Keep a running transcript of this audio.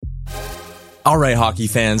All right, hockey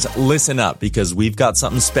fans, listen up because we've got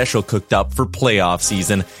something special cooked up for playoff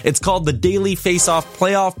season. It's called the Daily Face-Off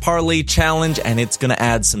Playoff Parlay Challenge, and it's going to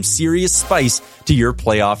add some serious spice to your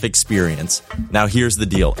playoff experience. Now, here's the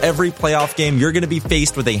deal. Every playoff game, you're going to be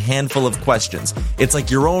faced with a handful of questions. It's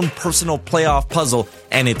like your own personal playoff puzzle,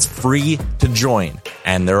 and it's free to join.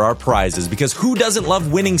 And there are prizes, because who doesn't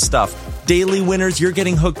love winning stuff? Daily winners, you're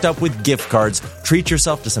getting hooked up with gift cards. Treat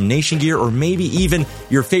yourself to some Nation gear or maybe even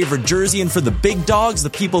your favorite jersey. And for the big dogs, the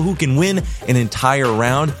people who can win an entire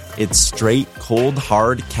round, it's straight, cold,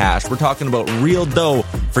 hard cash. We're talking about real dough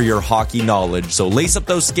for your hockey knowledge. So lace up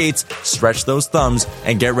those skates, stretch those thumbs,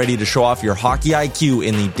 and get ready to show off your hockey IQ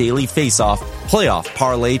in the Daily Face-Off Playoff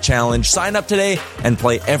Parlay Challenge. Sign up today and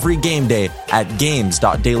play every game day at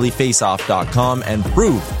games.dailyfaceoff.com and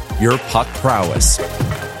prove your puck prowess.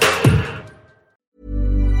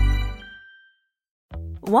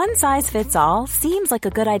 One size fits all seems like a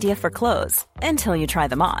good idea for clothes until you try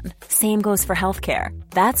them on. Same goes for healthcare.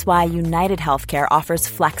 That's why United Healthcare offers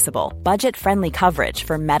flexible, budget-friendly coverage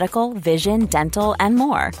for medical, vision, dental, and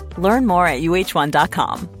more. Learn more at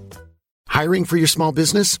uh1.com. Hiring for your small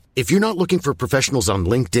business? If you're not looking for professionals on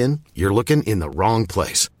LinkedIn, you're looking in the wrong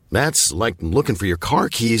place. That's like looking for your car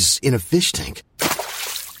keys in a fish tank.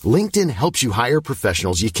 LinkedIn helps you hire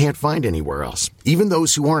professionals you can't find anywhere else, even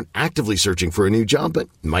those who aren't actively searching for a new job but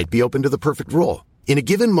might be open to the perfect role. In a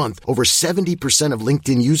given month, over 70% of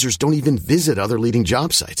LinkedIn users don't even visit other leading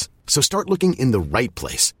job sites. So start looking in the right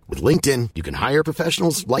place. With LinkedIn, you can hire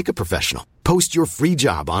professionals like a professional. Post your free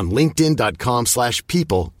job on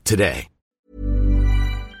linkedin.com/people today.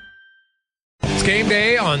 It's game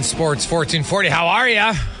day on Sports 1440. How are you?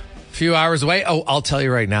 A few hours away. Oh, I'll tell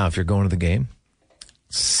you right now, if you're going to the game,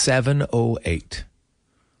 7:08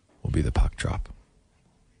 will be the puck drop.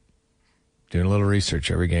 Doing a little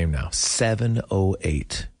research every game now.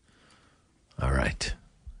 7:08. All right.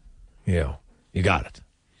 You got it.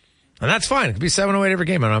 And that's fine. It could be 7:08 every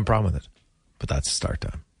game. I don't have a problem with it. But that's the start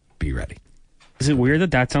time. Be ready. Is it weird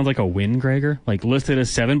that sounds like a win, Gregor? Like listed as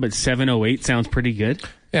 7, but 7:08 sounds pretty good?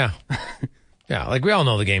 Yeah. Yeah, like we all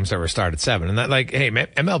know the games never start at 7. And that, like, hey,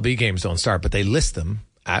 MLB games don't start, but they list them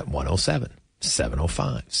at 1:07.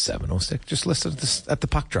 7:05, 7:06. Just list it at the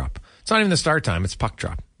puck drop. It's not even the start time. It's puck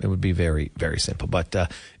drop. It would be very, very simple. But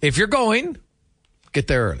if you're going, get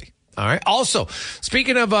there early. All right. Also,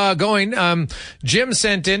 speaking of going, Jim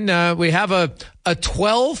sent in, we have a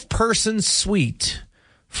 12-person suite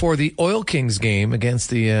for the Oil Kings game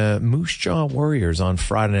against the Moose Jaw Warriors on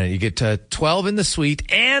Friday night. You get 12 in the suite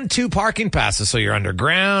and 2 parking passes. So you're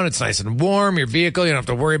underground. It's nice and warm. Your vehicle, you don't have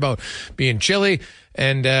to worry about being chilly.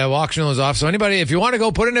 And we'll auction those off. So anybody, if you want to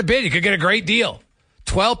go put in a bid, you could get a great deal.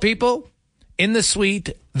 12 people in the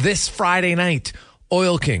suite this Friday night.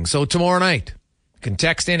 Oil King. So tomorrow night, you can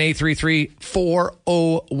text in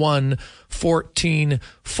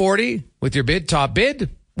 833-401-1440 with your bid. Top bid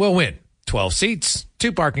will win 12 seats,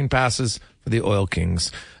 2 parking passes for the Oil Kings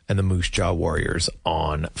and the Moose Jaw Warriors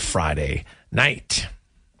on Friday night.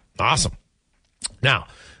 Awesome. Now,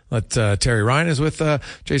 Terry Ryan is with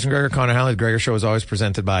Jason Gregor, Connor Halley. The Gregor Show is always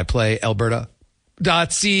presented by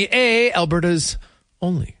PlayAlberta.ca, Alberta's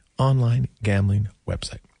only online gambling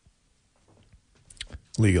website.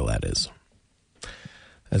 Legal, that is.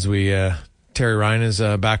 As Terry Ryan is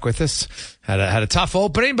back with us. Had a tough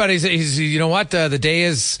opening, but he's you know what? The day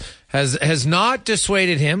has not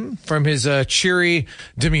dissuaded him from his cheery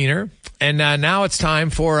demeanor. And now it's time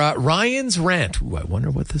for Ryan's Rant. Ooh, I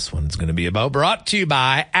wonder what this one's going to be about. Brought to you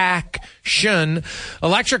by Action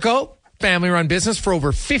Electrical. Family-run business for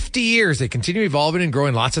over 50 years. They continue evolving and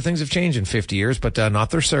growing. Lots of things have changed in 50 years, but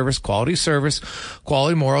not their service, quality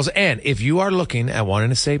morals. And if you are looking at wanting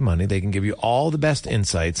to save money, they can give you all the best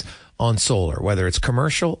insights on solar, whether it's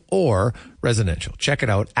commercial or residential. Check it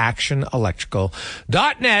out,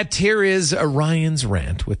 actionelectrical.net. Here is Ryan's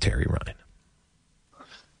Rant with Terry Ryan.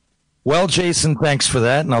 Well, Jason, thanks for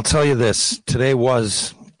that. And I'll tell you this, today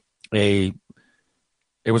was a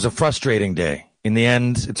frustrating day. In the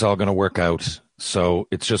end, it's all going to work out. So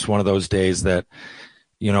it's just one of those days that,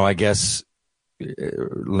 I guess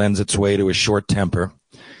lends its way to a short temper.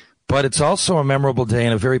 But it's also a memorable day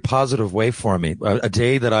in a very positive way for me, a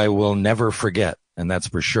day that I will never forget, and that's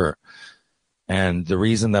for sure. And the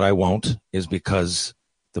reason that I won't is because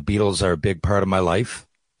the Beatles are a big part of my life.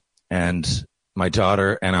 And my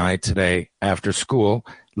daughter and I today, after school,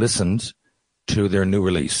 listened to their new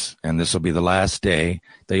release. And this will be the last day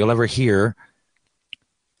that you'll ever hear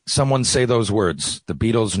someone say those words, the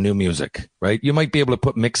Beatles' new music, right? You might be able to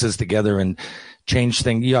put mixes together and change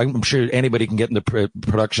things. I'm sure anybody can get in the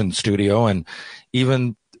production studio, and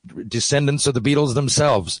even descendants of the Beatles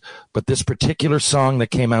themselves. But this particular song that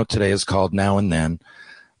came out today is called Now and Then.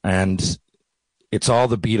 And it's all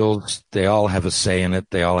the Beatles. They all have a say in it.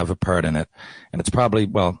 They all have a part in it. And it's probably,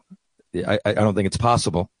 well, I don't think it's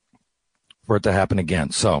possible for it to happen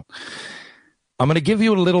again. So I'm going to give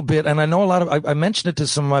you a little bit. And I know a lot of, I mentioned it to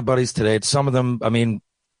some of my buddies today. Some of them, I mean,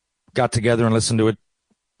 got together and listened to it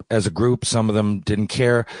as a group. Some of them didn't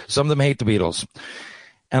care. Some of them hate the Beatles.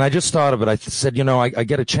 And I just thought of it. I said, you know, I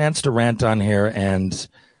get a chance to rant on here. And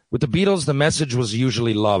with the Beatles, the message was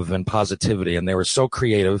usually love and positivity. And they were so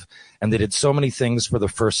creative. And they did so many things for the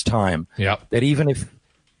first time. Yep. That even if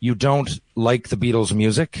you don't like the Beatles'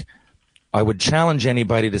 music, I would challenge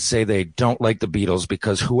anybody to say they don't like the Beatles,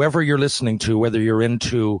 because whoever you're listening to, whether you're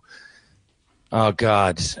into,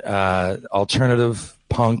 alternative,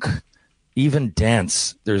 punk, even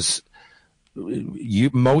dance, there's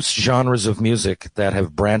most genres of music that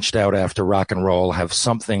have branched out after rock and roll have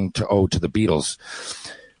something to owe to the Beatles.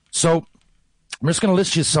 So I'm just going to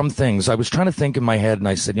list you some things. I was trying to think in my head, and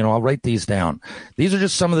I said, you know, I'll write these down. These are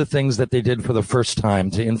just some of the things that they did for the first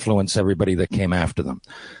time to influence everybody that came after them.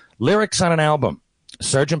 Lyrics on an album.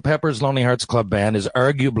 Sgt. Pepper's Lonely Hearts Club Band is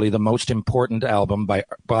arguably the most important album by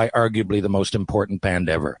arguably the most important band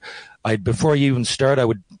ever. Before you even start, I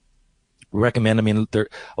would recommend, I mean,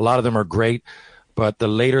 a lot of them are great, but the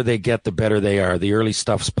later they get, the better they are. The early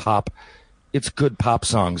stuff's pop. It's good pop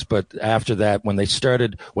songs, but after that, when they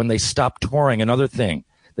stopped touring, another thing,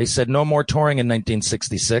 they said no more touring in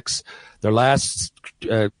 1966. Their last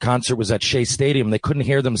concert was at Shea Stadium. They couldn't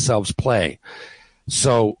hear themselves play.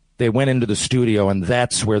 So they went into the studio, and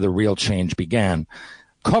that's where the real change began.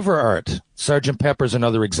 Cover art. Sgt. Pepper's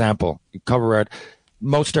another example. Cover art.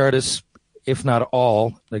 Most artists, if not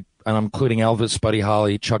all, like, and I'm including Elvis, Buddy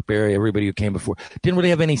Holly, Chuck Berry, everybody who came before, didn't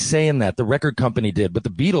really have any say in that. The record company did, but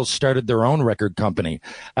the Beatles started their own record company,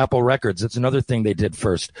 Apple Records. That's another thing they did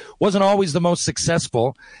first. Wasn't always the most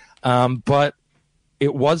successful, but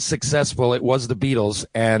it was successful. It was the Beatles,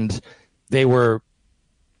 and they were,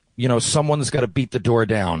 you know, someone's got to beat the door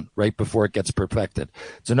down right before it gets perfected.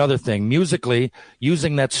 It's another thing. Musically,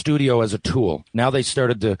 using that studio as a tool. Now they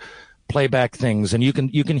started to play back things, and you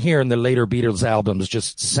can hear in the later Beatles albums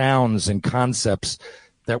just sounds and concepts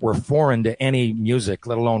that were foreign to any music,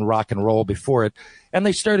 let alone rock and roll before it. And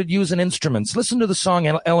they started using instruments. Listen to the song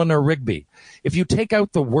Eleanor Rigby. If you take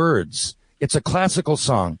out the words, it's a classical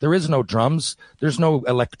song. There is no drums. There's no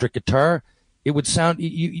electric guitar. It would sound,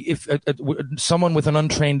 if someone with an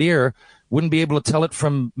untrained ear wouldn't be able to tell it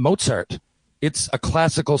from Mozart. It's a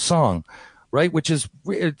classical song, right? Which is,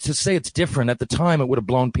 to say it's different, at the time it would have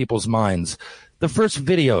blown people's minds. The first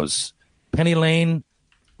videos, Penny Lane,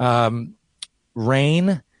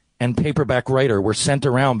 Rain, and Paperback Writer were sent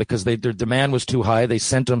around because their demand was too high. They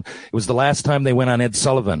sent them. It was the last time they went on Ed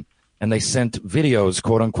Sullivan, and they sent videos,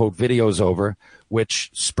 quote unquote videos, over,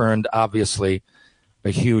 which spurned obviously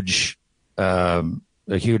a huge generation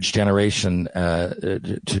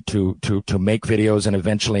to make videos, and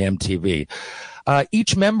eventually MTV.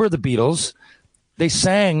 Each member of the Beatles, they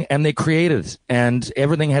sang and they created, and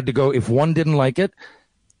everything had to go. If one didn't like it,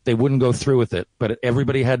 they wouldn't go through with it, but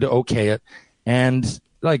everybody had to okay it. And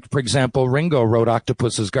like, for example, Ringo wrote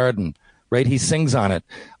Octopus's Garden, right? He sings on it.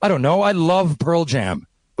 I don't know. I love Pearl Jam,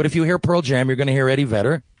 but if you hear Pearl Jam, you're going to hear Eddie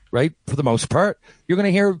Vedder, right? For the most part, you're going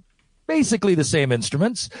to hear basically the same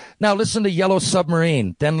instruments. Now listen to Yellow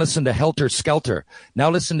Submarine, then listen to Helter Skelter.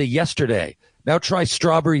 Now listen to Yesterday. Now try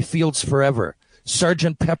Strawberry Fields Forever.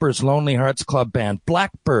 Sgt. Pepper's Lonely Hearts Club Band,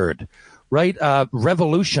 Blackbird, right?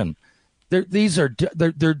 Revolution.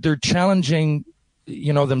 They're challenging,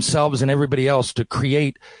 you know, themselves and everybody else to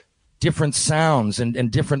create different sounds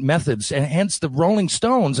and different methods, and hence the Rolling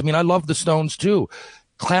Stones. I mean, I love the Stones too.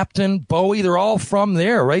 Clapton, Bowie, they're all from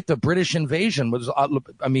there, right? The British invasion was,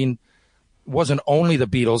 I mean, wasn't only the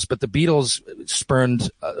Beatles, but the Beatles spurned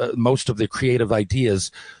most of the creative ideas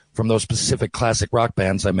from those specific classic rock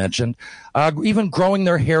bands I mentioned. Even growing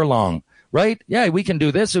their hair long, right? Yeah, we can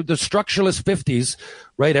do this. The structureless 50s,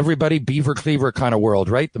 right? Everybody Beaver Cleaver kind of world,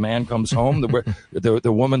 right? The man comes home,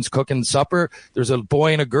 the woman's cooking supper. There's a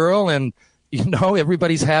boy and a girl, and, you know,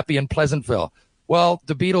 everybody's happy in Pleasantville. Well,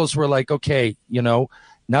 the Beatles were like, okay, you know,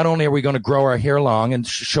 not only are we going to grow our hair long and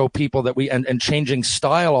show people that and changing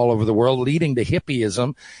style all over the world, leading to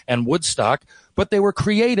hippieism and Woodstock, but they were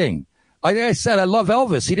creating. I said, I love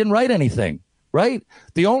Elvis. He didn't write anything, right?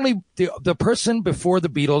 The person before the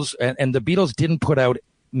Beatles, and the Beatles didn't put out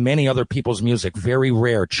many other people's music, very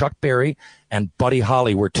rare. Chuck Berry and Buddy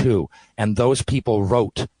Holly were two, and those people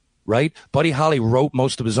wrote right? Buddy Holly wrote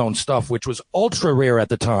most of his own stuff, which was ultra rare at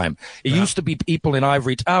the time. It used to be people in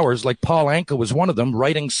ivory towers, like Paul Anka was one of them,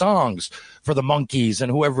 writing songs for the Monkees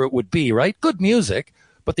and whoever it would be, right? Good music,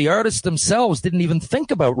 but the artists themselves didn't even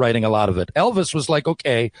think about writing a lot of it. Elvis was like,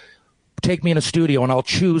 okay, take me in a studio and I'll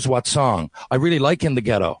choose what song. I really like In the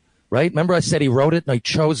Ghetto, right? Remember I said he wrote it and I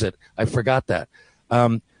chose it. I forgot that.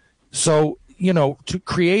 So, you know, to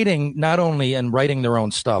creating not only and writing their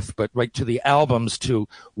own stuff, but right to the albums, to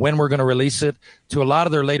when we're going to release it, to a lot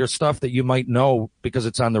of their later stuff that you might know because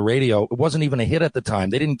it's on the radio. It wasn't even a hit at the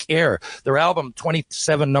time. They didn't care. Their album,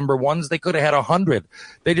 27 number ones, they could have had 100.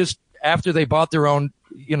 They just, after they bought their own,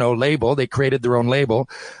 you know, label, they created their own label.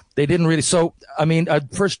 They didn't really. So, I mean,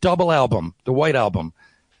 first double album, the White Album.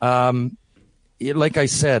 Like I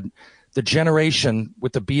said, the generation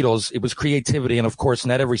with the Beatles, it was creativity. And of course,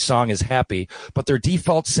 not every song is happy, but their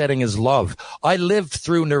default setting is love. I lived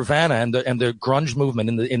through Nirvana and the grunge movement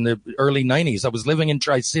in the early 90s. I was living in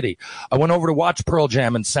Tri-City. I went over to watch Pearl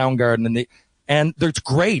Jam and Soundgarden and it's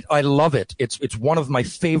great. I love it. It's one of my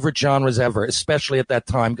favorite genres ever, especially at that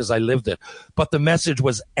time because I lived it. But the message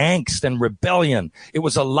was angst and rebellion. It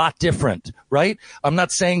was a lot different, right? I'm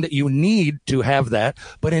not saying that you need to have that,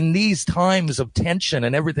 but in these times of tension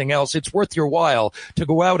and everything else, it's worth your while to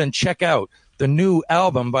go out and check out the new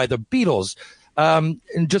album by the Beatles. And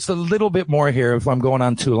just a little bit more here if I'm going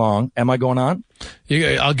on too long. Am I going on?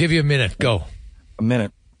 I'll give you a minute. Go. A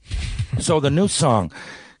minute. So the new song.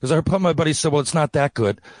 Because I heard my buddy said, well, it's not that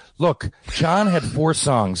good. Look, John had 4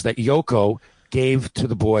 songs that Yoko gave to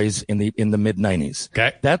the boys in the mid-90s.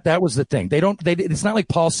 Okay. That was the thing. It's not like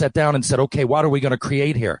Paul sat down and said, okay, what are we going to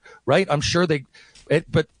create here? Right? I'm sure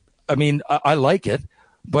but I mean, I like it,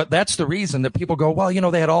 but that's the reason that people go, well, you know,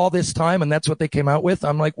 they had all this time and that's what they came out with.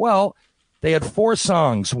 I'm like, well, they had 4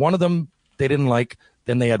 songs. One of them they didn't like.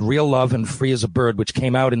 Then they had Real Love and Free as a Bird, which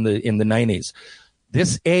came out in the 90s.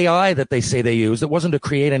 This AI that they say they used, it wasn't to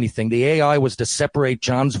create anything. The AI was to separate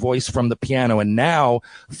John's voice from the piano. And now,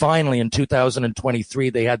 finally, in 2023,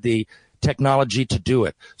 they had the technology to do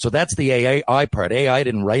it. So that's the AI part. AI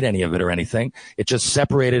didn't write any of it or anything. It just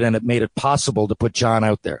separated and it made it possible to put John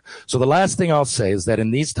out there. So the last thing I'll say is that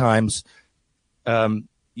in these times,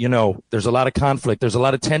 you know, there's a lot of conflict. There's a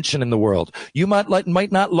lot of tension in the world. You might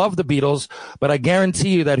not love the Beatles, but I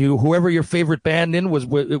guarantee you that whoever your favorite band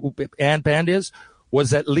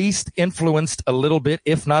was at least influenced a little bit,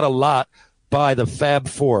 if not a lot, by the Fab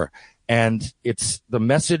Four. And the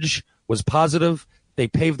message was positive. They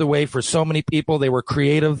paved the way for so many people. They were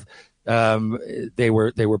creative. They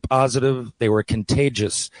were positive. They were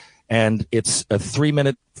contagious. And it's a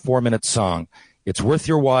 3-minute, 4-minute song. It's worth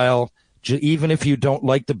your while, even if you don't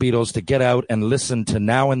like the Beatles, to get out and listen to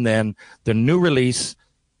Now and Then, the new release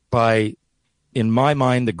by, in my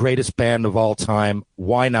mind, the greatest band of all time.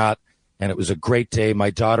 Why not? And it was a great day.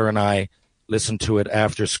 My daughter and I listened to it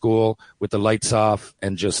after school with the lights off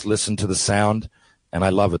and just listened to the sound. And I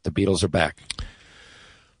love it. The Beatles are back.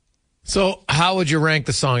 So how would you rank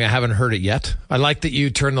the song? I haven't heard it yet. I like that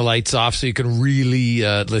you turn the lights off so you can really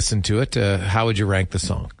listen to it. How would you rank the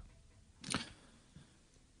song?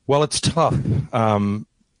 Well, it's tough.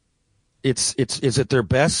 Is it their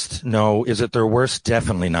best? No. Is it their worst?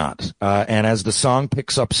 Definitely not. And as the song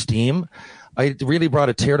picks up steam, it really brought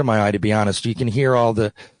a tear to my eye, to be honest. You can hear all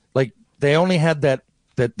they only had a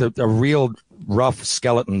real rough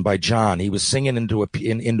skeleton by John. He was singing into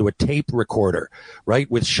a tape recorder,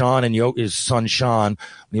 right, with Sean and his son Sean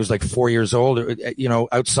when he was like 4 years old, you know,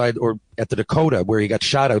 outside or at the Dakota where he got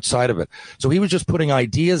shot outside of it. So he was just putting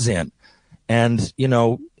ideas in, and you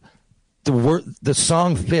know, the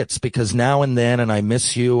song fits because Now and Then and I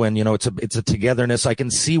Miss You, and you know, it's a togetherness. I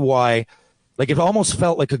can see why. Like, it almost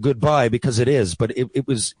felt like a goodbye because it is, but it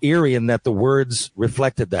was eerie in that the words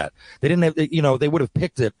reflected that. They didn't have, you know, they would have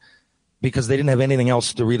picked it because they didn't have anything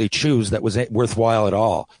else to really choose that was worthwhile at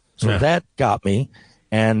all. So that got me.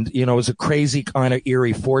 And, you know, it was a crazy kind of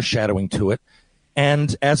eerie foreshadowing to it.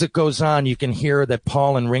 And as it goes on, you can hear that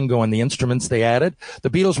Paul and Ringo and the instruments they added.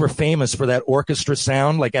 The Beatles were famous for that orchestra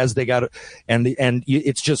sound, like as they got,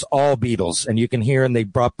 it's just all Beatles. And you can hear, and they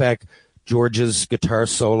brought back George's guitar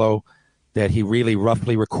solo that he really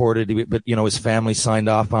roughly recorded, but you know, his family signed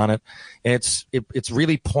off on it. And it's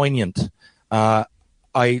really poignant. I'm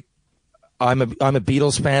a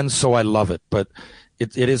Beatles fan, so I love it, but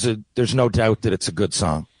there's no doubt that it's a good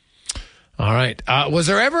song. All right. Was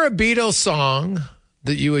there ever a Beatles song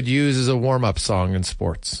that you would use as a warm-up song in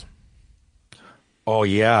sports? Oh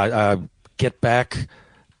yeah. Get Back.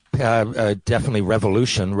 Definitely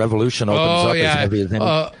Revolution. Revolution opens up as heavy as any.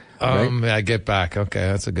 Right? Yeah, Get Back. Okay.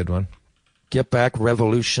 That's a good one. Get Back,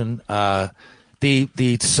 Revolution,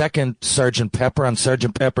 The second Sgt. Pepper, on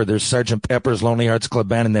Sgt. Pepper, there's Sgt. Pepper's Lonely Hearts Club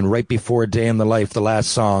Band, and then right before Day in the Life, the last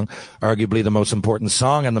song, arguably the most important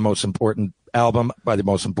song and the most important album by the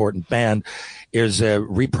most important band, is a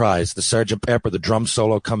reprise, the Sgt. Pepper, the drum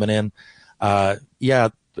solo coming in.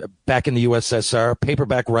 Back in the USSR,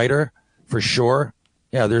 Paperback Writer, for sure.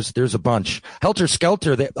 Yeah, there's a bunch. Helter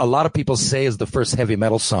Skelter, a lot of people say is the first heavy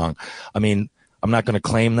metal song. I mean, I'm not going to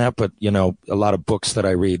claim that, but, you know, a lot of books that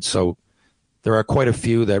I read, so there are quite a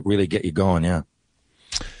few that really get you going, yeah.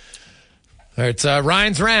 It's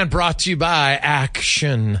Ryan's Rant, brought to you by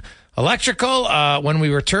Action Electrical. When we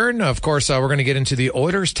return, of course, we're going to get into the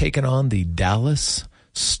Oilers taking on the Dallas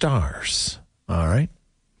Stars. All right.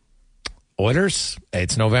 Oilers,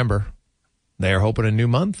 it's November. They are hoping a new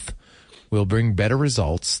month will bring better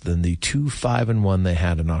results than the 2-5-1 they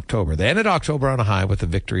had in October. They ended October on a high with a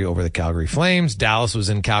victory over the Calgary Flames. Dallas was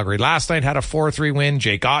in Calgary last night, had a 4-3 win.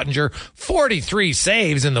 Jake Ottinger, 43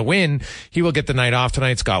 saves in the win. He will get the night off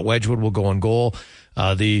tonight. Scott Wedgwood will go on goal.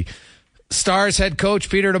 The Stars head coach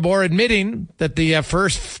Peter DeBoer admitting that the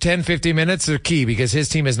first 10, 15 minutes are key because his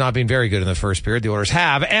team has not been very good in the first period. The Oilers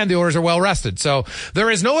have, and the Oilers are well rested. So there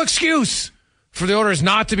is no excuse for the Oilers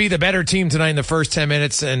not to be the better team tonight in the first 10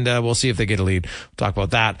 minutes, and we'll see if they get a lead. We'll talk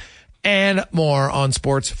about that and more on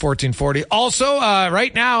Sports 1440. Also,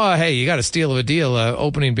 right now, hey, you got a steal of a deal.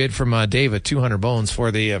 Opening bid from Dave at 200 bones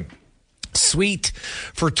for the suite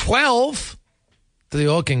for 12 to the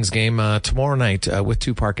Oil Kings game tomorrow night with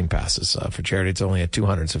 2 parking passes for charity. It's only at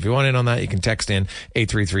 200. So if you want in on that, you can text in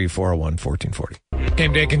 833-401-1440.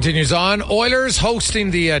 Game day continues on. Oilers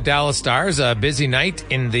hosting the Dallas Stars. A busy night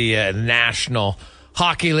in the National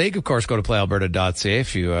Hockey League. Of course, go to playalberta.ca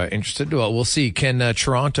if you're interested. Well, we'll see. Can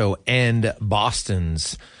Toronto end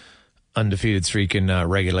Boston's undefeated streak in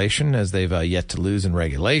regulation, as they've yet to lose in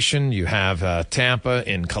regulation? You have Tampa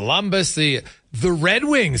in Columbus. The Red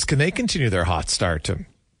Wings, can they continue their hot start? What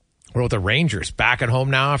about the Rangers? Back at home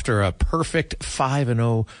now after a perfect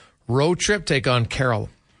 5-0 road trip. Take on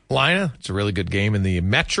Carolina. It's a really good game in the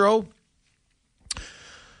Metro.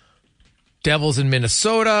 Devils in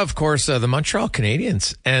Minnesota. Of course, the Montreal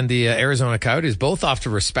Canadiens and the Arizona Coyotes, both off to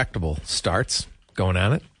respectable starts, going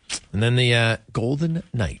at it. And then the Golden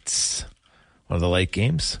Knights, one of the late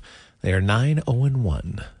games. They are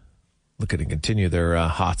 9-0-1. Looking to continue their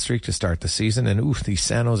hot streak to start the season. And, the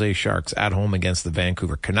San Jose Sharks at home against the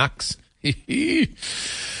Vancouver Canucks. Can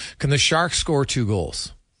the Sharks score 2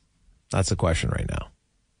 goals? That's the question right now.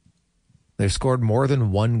 They've scored more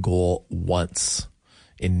than 1 goal once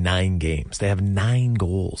in 9 games. They have 9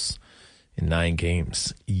 goals in 9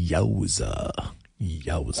 games. Yowza.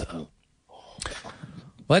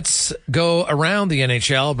 Let's go around the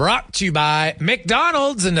NHL, brought to you by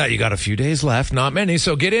McDonald's. And you got a few days left, not many.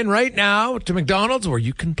 So get in right now to McDonald's where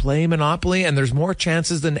you can play Monopoly, and there's more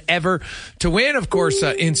chances than ever to win, of course,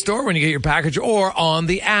 in store when you get your package or on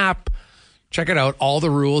the app. Check it out. All the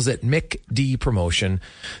rules at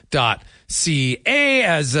mcdpromotion.ca.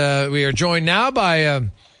 As we are joined now by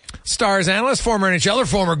Stars analyst, former NHLer,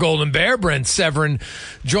 former Golden Bear, Brent Severin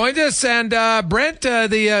joined us. And Brent,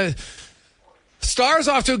 the Stars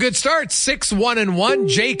off to a good start, 6-1-1.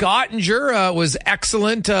 Jake Ottinger was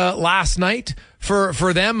excellent last night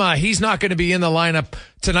for them. He's not going to be in the lineup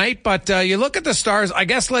tonight, but you look at the Stars, I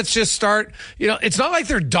guess let's just start. It's not like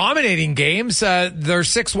they're dominating games. They're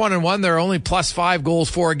 6-1-1. They're only +5 goals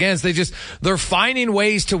for against. They're finding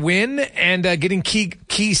ways to win and getting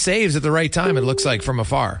key saves at the right time, it looks like, from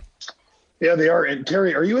afar. Yeah, they are. And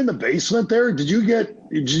Terry, are you in the basement there? Did you get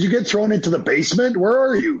thrown into the basement? Where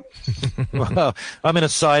are you? Well, I'm in a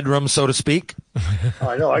side room, so to speak.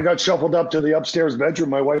 I know. I got shuffled up to the upstairs bedroom.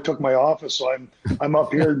 My wife took my office, so I'm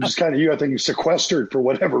up here just kind of I think sequestered for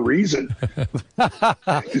whatever reason.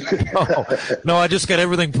 No, I just got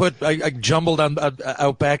everything I jumbled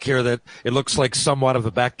out back here that it looks like somewhat of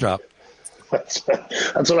a backdrop.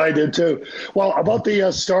 That's what I did too. Well, about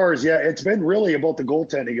the Stars, yeah, it's been really about the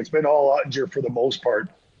goaltending. It's been all Ottinger for the most part.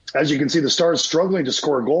 As you can see, the Stars struggling to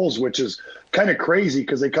score goals, which is kind of crazy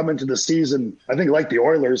because they come into the season, I think like the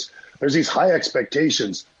Oilers, there's these high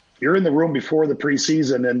expectations. You're in the room before the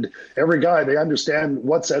preseason, and every guy, they understand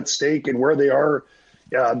what's at stake and where they are.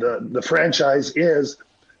 The franchise is.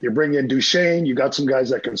 You bring in Duchesne, you got some guys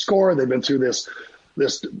that can score. They've been through this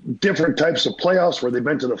different types of playoffs where they've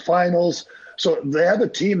been to the finals. So they have a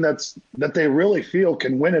team that they really feel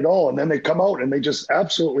can win it all. And then they come out and they just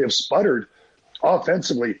absolutely have sputtered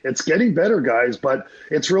offensively. It's getting better, guys, but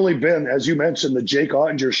it's really been, as you mentioned, the Jake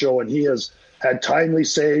Ottinger show, and he has had timely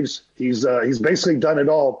saves. He's basically done it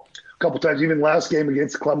all a couple times. Even last game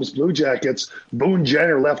against the Columbus Blue Jackets, Boone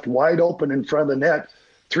Jenner left wide open in front of the net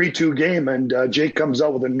 3-2 game, and Jake comes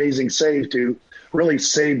out with an amazing save to really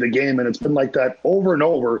save the game, and it's been like that over and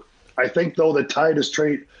over. I think, though, the tide is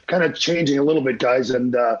kind of changing a little bit, guys,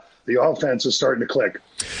 and the offense is starting to click.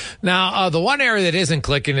 Now, the one area that isn't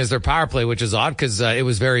clicking is their power play, which is odd because it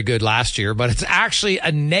was very good last year, but it's actually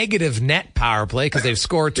a negative net power play because they've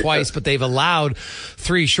scored twice, but they've allowed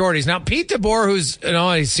 3 shorties. Now, Pete DeBoer, who's,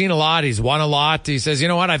 he's seen a lot, he's won a lot. He says, you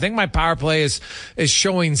know what? I think my power play is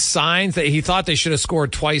showing signs that he thought they should have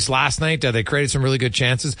scored twice last night. They created some really good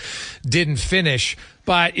chances, didn't finish.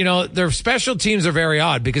 But, their special teams are very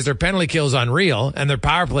odd because their penalty kill is unreal and their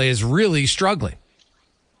power play is really struggling.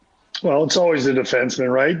 Well, it's always the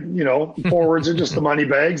defenseman, right? Forwards are just the money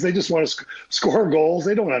bags. They just want to score goals.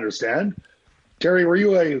 They don't understand. Terry, were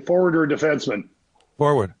you a forward or a defenseman?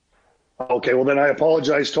 Forward. Okay, well, then I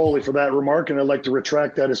apologize totally for that remark, and I'd like to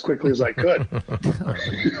retract that as quickly as I could.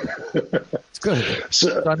 It's good. It's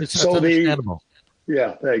understandable.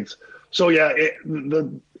 Yeah, thanks. So, yeah,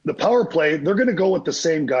 the power play, they're going to go with the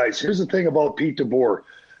same guys. Here's the thing about Pete DeBoer.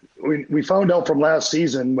 We found out from last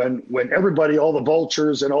season when everybody, all the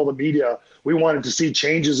vultures and all the media, we wanted to see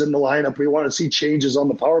changes in the lineup. We wanted to see changes on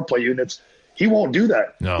the power play units. He won't do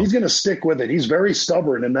that. No. He's going to stick with it. He's very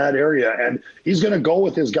stubborn in that area, and he's going to go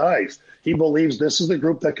with his guys. He believes this is the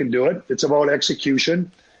group that can do it. It's about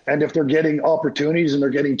execution, and if they're getting opportunities and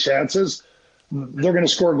they're getting chances, they're going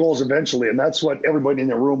to score goals eventually, and that's what everybody in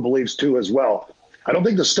the room believes too as well. I don't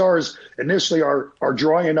think the Stars initially are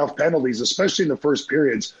drawing enough penalties, especially in the first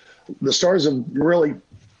periods. The Stars have really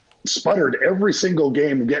sputtered every single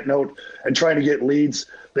game getting out and trying to get leads.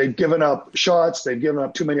 They've given up shots. They've given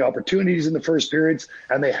up too many opportunities in the first periods,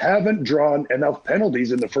 and they haven't drawn enough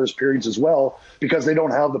penalties in the first periods as well because they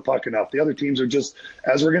don't have the puck enough. The other teams are just,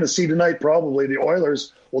 as we're going to see tonight, probably the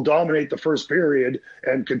Oilers will dominate the first period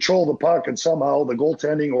and control the puck, and somehow the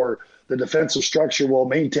goaltending or the defensive structure will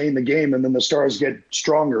maintain the game, and then the Stars get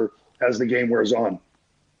stronger as the game wears on.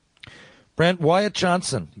 Brent, Wyatt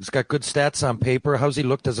Johnson, he's got good stats on paper. How's he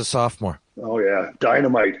looked as a sophomore? Oh, yeah,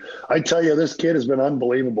 dynamite. I tell you, this kid has been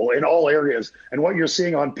unbelievable in all areas. And what you're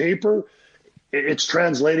seeing on paper, it's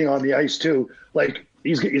translating on the ice too. Like,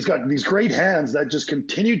 he's got these great hands that just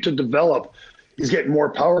continue to develop. He's getting more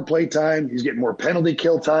power play time. He's getting more penalty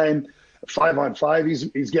kill time.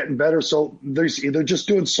 5-on-5, he's getting better. So they're just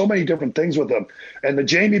doing so many different things with him. And the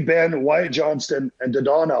Jamie Benn, Wyatt Johnston, and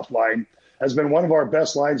Dadonov line has been one of our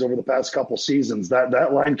best lines over the past couple seasons.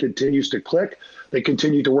 That line continues to click. They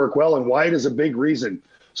continue to work well, and Wyatt is a big reason.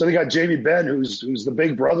 So they got Jamie Benn, who's the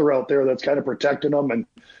big brother out there that's kind of protecting them and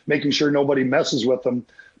making sure nobody messes with them.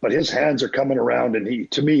 But his hands are coming around, and he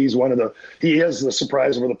is the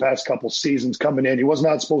surprise over the past couple seasons coming in. He was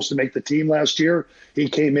not supposed to make the team last year. He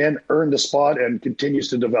came in, earned a spot, and continues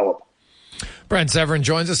to develop. Brent Severin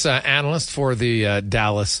joins us, analyst for the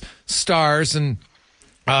Dallas Stars, and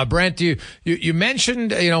Brent, you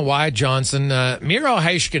mentioned Wyatt Johnson, Miro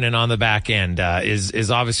Heiskanen on the back end is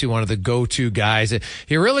obviously one of the go-to guys.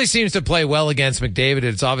 He really seems to play well against McDavid.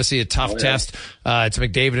 It's obviously a tough test. It's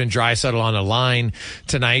McDavid and Draisaitl on the line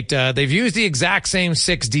tonight. They've used the exact same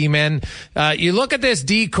 6 D-men. You look at this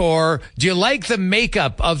D-core. Do you like the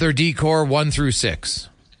makeup of their D-core 1 through 6?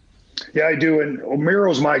 Yeah, I do. And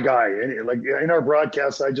Miro's my guy. And like in our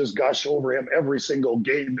broadcast, I just gush over him every single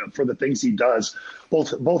game for the things he does.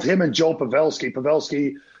 Both him and Joe Pavelski.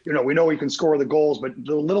 Pavelski, we know he can score the goals, but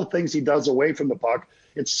the little things he does away from the puck,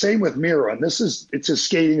 it's same with Miro. And it's his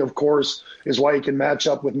skating, of course, is why he can match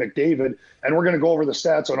up with McDavid. And we're going to go over the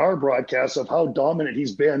stats on our broadcast of how dominant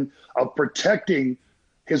he's been of protecting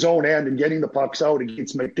his own end and getting the pucks out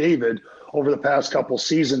against McDavid over the past couple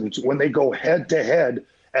seasons when they go head-to-head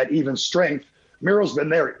at even strength. Miro's been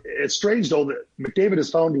there. It's strange, though, that McDavid has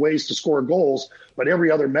found ways to score goals, but every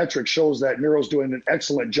other metric shows that Miro's doing an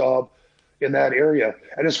excellent job in that area.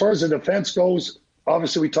 And as far as the defense goes,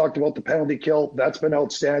 obviously we talked about the penalty kill. That's been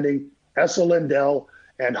outstanding. Esa Lindell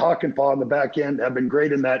and Hakanpää on the back end have been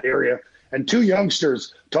great in that area. And 2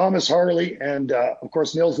 youngsters, Thomas Harley and, of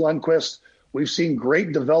course, Nils Lundqvist. We've seen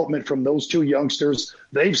great development from those 2 youngsters.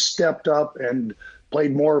 They've stepped up and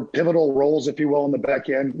played more pivotal roles, if you will, in the back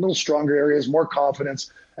end, a little stronger areas, more confidence,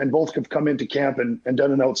 and both have come into camp and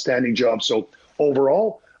done an outstanding job. So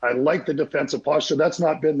overall, I like the defensive posture. That's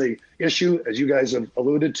not been the issue, as you guys have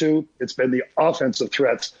alluded to. It's been the offensive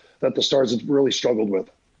threats that the Stars have really struggled with.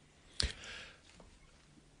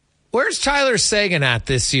 Where's Tyler Seguin at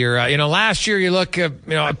this year? Last year you look, a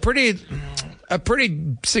pretty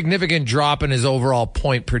significant drop in his overall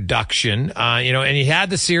point production, and he had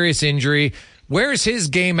the serious injury. Where's his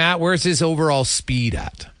game at? Where's his overall speed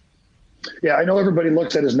at? Yeah, I know everybody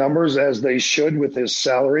looks at his numbers as they should with his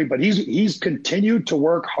salary, but he's continued to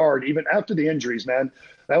work hard even after the injuries, man.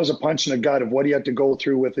 That was a punch in the gut of what he had to go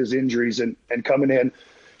through with his injuries and coming in.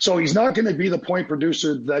 So he's not going to be the point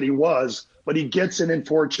producer that he was, but he gets in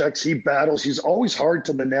forechecks. He battles. He's always hard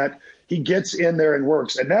to the net. He gets in there and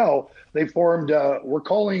works. And now they formed, we're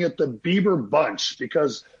calling it the Bieber Bunch,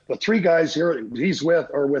 because the three guys here he's with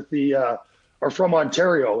are from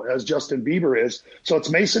Ontario, as Justin Bieber is. So it's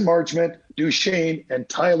Mason Marchment, Duchesne, and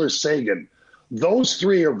Tyler Seguin. Those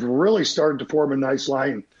three have really started to form a nice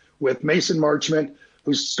line with Mason Marchment,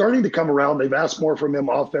 who's starting to come around. They've asked more from him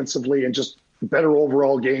offensively and just better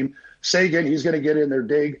overall game. Seguin, he's going to get in there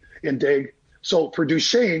dig. So for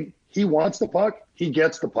Duchesne, he wants the puck, he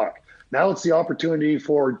gets the puck. Now it's the opportunity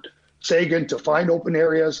for Seguin to find open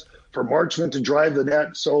areas, for Marchment to drive the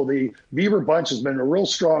net. So the Bieber Bunch has been a real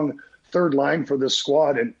strong third line for this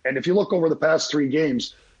squad. And if you look over the past 3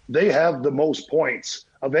 games, they have the most points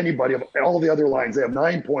of anybody, of all the other lines. They have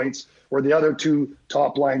 9 points, where the other 2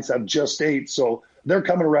 top lines have just 8. So they're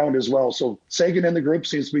coming around as well. So Seguin in the group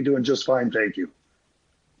seems to be doing just fine. Thank you.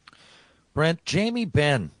 Brent, Jamie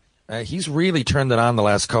Benn, he's really turned it on the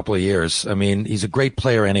last couple of years. I mean, he's a great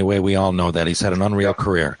player anyway. We all know that. He's had an unreal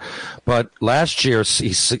career. But last year,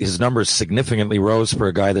 his numbers significantly rose for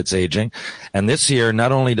a guy that's aging. And this year,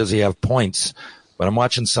 not only does he have points, but I'm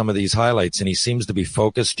watching some of these highlights, and he seems to be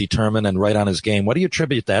focused, determined, and right on his game. What do you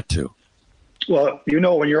attribute that to? Well,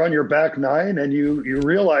 when you're on your back 9 and you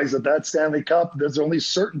realize that Stanley Cup, there's only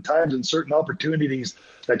certain times and certain opportunities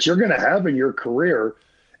that you're going to have in your career.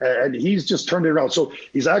 And he's just turned it around. So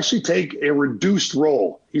he's actually take a reduced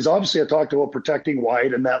role. He's obviously, I talked about protecting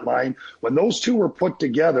Wyatt and that line. When those two were put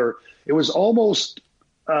together, it was almost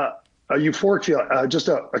a euphoria, just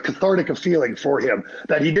a cathartic feeling for him,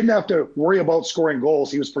 that he didn't have to worry about scoring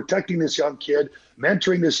goals. He was protecting this young kid,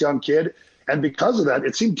 mentoring this young kid. And because of that,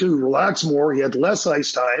 it seemed to relax more. He had less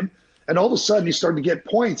ice time. And all of a sudden, he started to get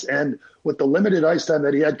points. And with the limited ice time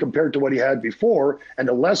that he had compared to what he had before and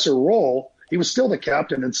a lesser role, he was still the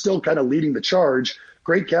captain and still kind of leading the charge.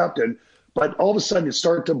 Great captain. But all of a sudden, it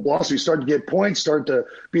started to blossom. He started to get points, started to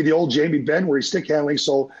be the old Jamie Benn where he's stick handling.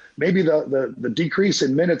 So maybe the decrease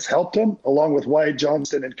in minutes helped him, along with Wyatt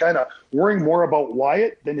Johnston, and kind of worrying more about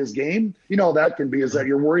Wyatt than his game. You know how that can be, is that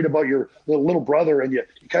you're worried about your little brother and you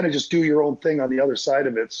kind of just do your own thing on the other side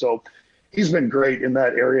of it. So he's been great in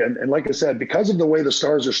that area. And like I said, because of the way the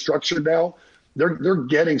Stars are structured now, they're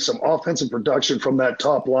getting some offensive production from that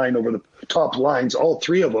top line over the top lines, all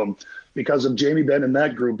 3 of them, because of Jamie Benn in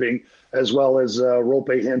that grouping, as well as Rope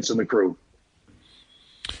Hintz and the crew.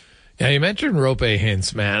 Yeah, you mentioned Rope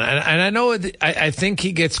Hintz, man. And I know I think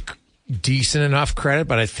he gets decent enough credit,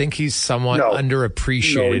 but I think he's somewhat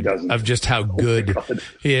underappreciated of just how good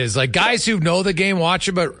he is. Like, guys who know the game watch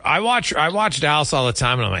it, but I watch Dallas all the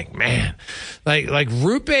time, and I'm like, man, like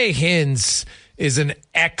Rope Hintz is an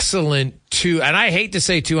excellent and I hate to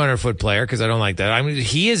say 200-foot player because I don't like that. I mean,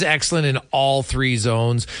 he is excellent in all 3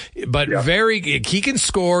 zones, but he can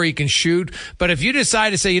score, he can shoot. But if you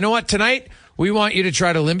decide to say, you know what, tonight we want you to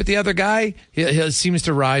try to limit the other guy, he seems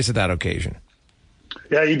to rise to that occasion.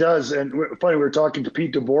 Yeah, he does. And funny, we were talking to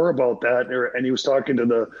Pete DeBoer about that, and he was talking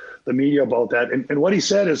to the media about that. And what he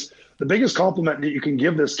said is the biggest compliment that you can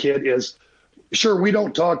give this kid is, sure, we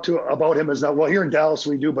don't talk about him as now. Well, here in Dallas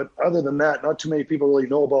we do, but other than that, not too many people really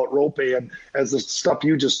know about Rope and as the stuff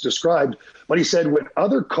you just described. But he said when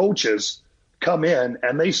other coaches come in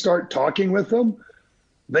and they start talking with them,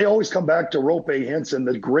 they always come back to Rope Hintz and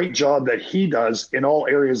the great job that he does in all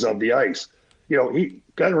areas of the ice. He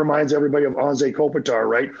kind of reminds everybody of Anze Kopitar,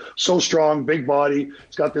 right? So strong, big body.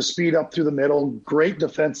 He's got the speed up through the middle, great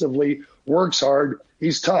defensively, works hard.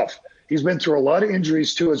 He's tough. He's been through a lot of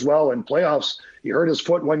injuries too as well. In playoffs, he hurt his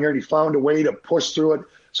foot one year and he found a way to push through it.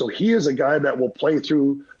 So he is a guy that will play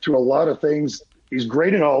through a lot of things. He's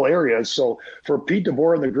great in all areas. So for Pete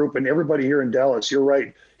DeBoer and the group and everybody here in Dallas, you're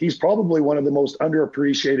right. He's probably one of the most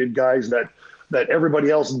underappreciated guys that everybody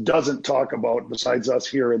else doesn't talk about besides us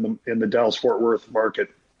here in the Dallas-Fort Worth market.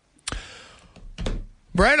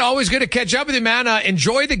 Brent, always good to catch up with you, man.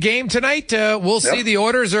 Enjoy the game tonight. We'll see. The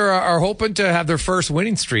Oilers are hoping to have their first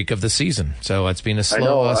winning streak of the season. So it's been a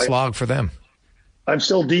slow slog for them. I'm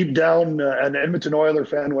still deep down an Edmonton Oiler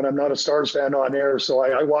fan when I'm not a Stars fan on air. So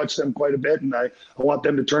I watch them quite a bit, and I want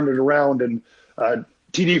them to turn it around. And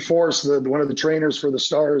TD Force, one of the trainers for the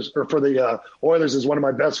Stars or for the Oilers, is one of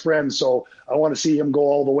my best friends. So I want to see him go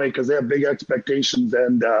all the way because they have big expectations,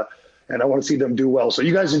 and I want to see them do well. So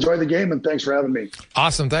you guys enjoy the game, and thanks for having me.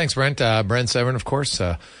 Awesome. Thanks, Brent. Brent Severin, of course,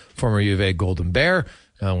 former U of A Golden Bear,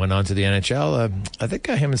 went on to the NHL. I think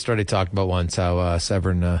him and Stardy talked about once how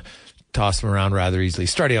Severin toss him around rather easily.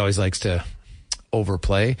 Strutty always likes to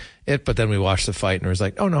overplay it, but then we watched the fight and it was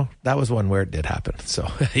like, oh no, that was one where it did happen. So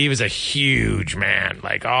he was a huge man.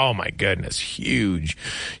 Like, oh my goodness, huge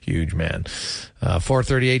man.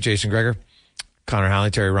 4:38, Jason Gregor, Connor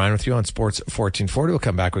Halley, Terry Ryan with you on Sports 1440. We'll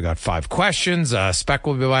come back. We got 5 questions. Spec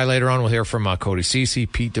will be by later on. We'll hear from Cody Ceci,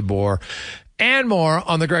 Pete DeBoer, and more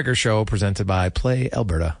on The Gregor Show, presented by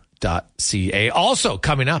PlayAlberta.ca. Also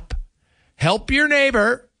coming up, Help Your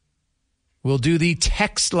Neighbor. We'll do the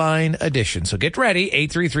text line edition. So get ready,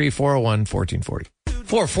 833-401-1440.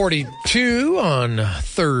 4:42 on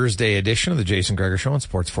Thursday edition of the Jason Gregor Show on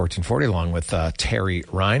Sports 1440, along with Terry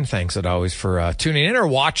Ryan. Thanks, as always, for tuning in or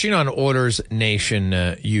watching on Oilers Nation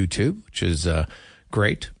YouTube, which is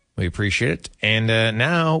great. We appreciate it. And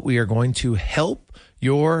now we are going to help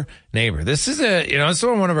your neighbor. This is it's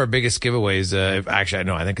one of our biggest giveaways.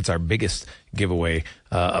 Actually, I think it's our biggest giveaway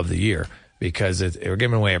of the year, because we're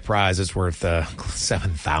giving away a prize that's worth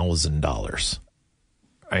 $7,000,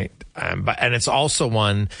 right? And it's also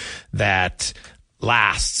one that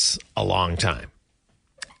lasts a long time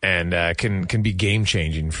and can be game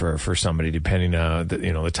changing for somebody, depending on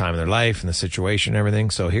the time of their life and the situation and everything.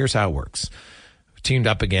 So here's how it works. We've teamed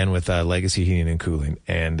up again with Legacy Heating and Cooling,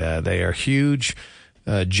 and they are huge,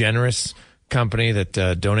 generous company that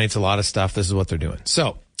donates a lot of stuff. This is what they're doing.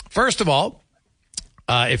 So first of all,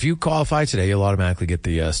 if you qualify today, you'll automatically get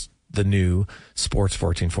the new Sports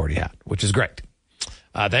 1440 hat, which is great.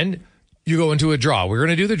 Then you go into a draw. We're going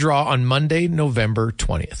to do the draw on Monday, November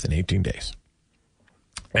 20th, in 18 days.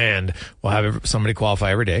 And we'll have somebody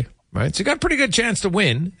qualify every day, right? So you got a pretty good chance to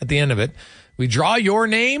win at the end of it. We draw your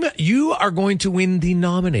name. You are going to win the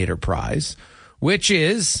nominator prize, which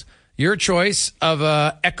is your choice of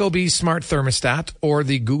a Ecobee Smart Thermostat or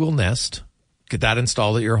the Google Nest. Get that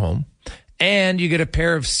installed at your home. And you get a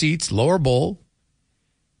pair of seats, lower bowl,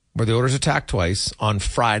 where the Oilers attack twice, on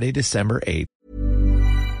Friday, December 8th.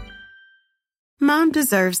 Mom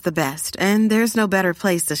deserves the best, and there's no better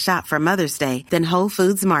place to shop for Mother's Day than Whole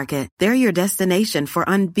Foods Market. They're your destination for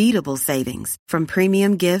unbeatable savings, from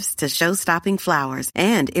premium gifts to show-stopping flowers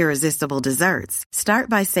and irresistible desserts. Start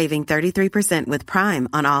by saving 33% with Prime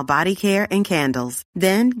on all body care and candles.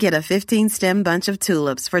 Then get a 15-stem bunch of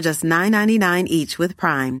tulips for just $9.99 each with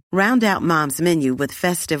Prime. Round out Mom's menu with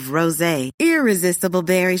festive rosé, irresistible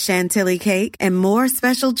berry chantilly cake, and more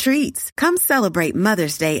special treats. Come celebrate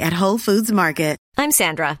Mother's Day at Whole Foods Market. I'm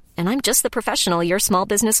Sandra, and I'm just the professional your small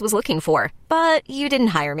business was looking for. But you didn't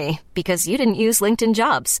hire me because you didn't use LinkedIn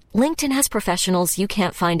Jobs. LinkedIn has professionals you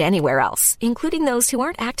can't find anywhere else, including those who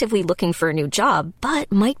aren't actively looking for a new job, but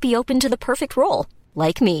might be open to the perfect role,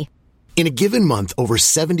 like me. In a given month, over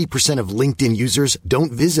 70% of LinkedIn users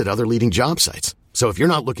don't visit other leading job sites. So if you're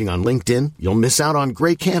not looking on LinkedIn, you'll miss out on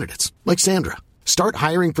great candidates like Sandra. Start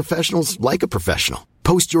hiring professionals like a professional.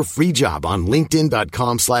 Post your free job on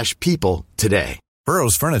linkedin.com/people today.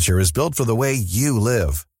 Burrow's furniture is built for the way you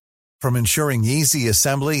live. From ensuring easy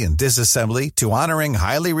assembly and disassembly to honoring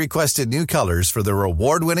highly requested new colors for their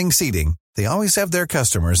award-winning seating, they always have their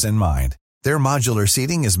customers in mind. Their modular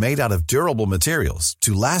seating is made out of durable materials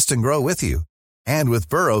to last and grow with you. And with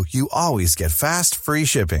Burrow, you always get fast, free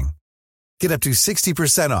shipping. Get up to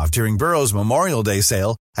 60% off during Burrow's Memorial Day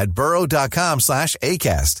sale at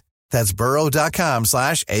burrow.com/ACAST. That's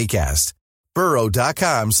burrow.com/ACAST.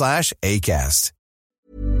 burrow.com/ACAST.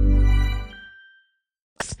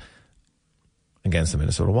 Against the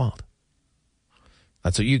Minnesota Wild.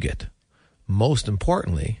 That's what you get. Most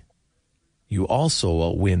importantly, you also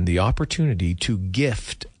will win the opportunity to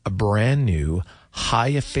gift a brand new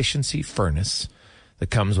high-efficiency furnace that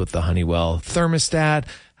comes with the Honeywell thermostat,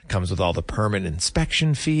 comes with all the permanent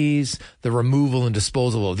inspection fees, the removal and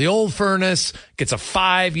disposal of the old furnace, gets a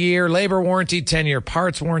 5-year labor warranty, 10-year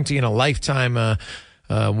parts warranty, and a lifetime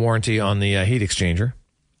warranty on the heat exchanger.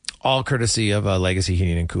 All courtesy of Legacy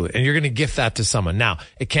Heating and Cooling. And you're going to gift that to someone. Now,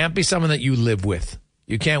 it can't be someone that you live with.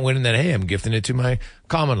 You can't win and then, hey, I'm gifting it to my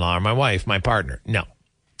common law or my wife, my partner. No.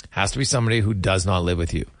 It has to be somebody who does not live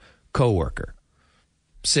with you. Coworker,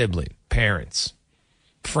 sibling, parents,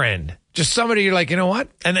 friend. Just somebody you're like, you know what?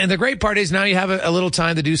 And the great part is now you have a little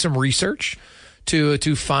time to do some research to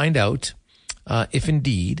find out if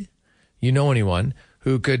indeed you know anyone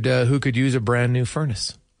who could use a brand new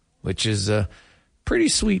furnace, which is a pretty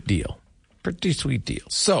sweet deal. Pretty sweet deal.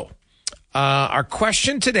 So our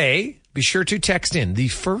question today, be sure to text in. The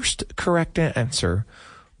first correct answer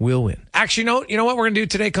will win. Actually, you know what we're going to do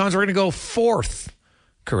today, Cons? We're going to go fourth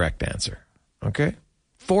correct answer. Okay?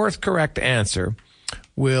 Fourth correct answer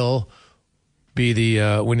will be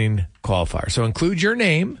the winning qualifier. So include your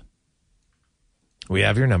name We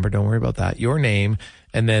have your number. Don't worry about that. Your name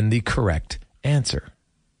and then the correct answer.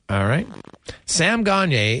 All right. Sam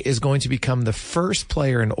Gagner is going to become the first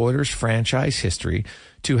player in Oilers franchise history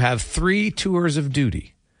to have 3 tours of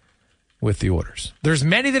duty with the Oilers. There's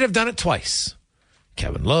many that have done it twice.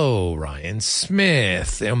 Kevin Lowe, Ryan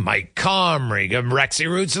Smith, Mike Comrie, Rexy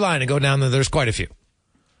Ruotsalainen, go down there. There's quite a few.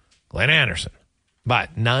 Glenn Anderson.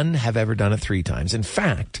 But none have ever done it 3 times. In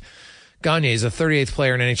fact, Gagner is the 38th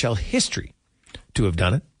player in NHL history to have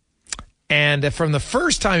done it. And from the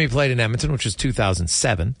first time he played in Edmonton, which was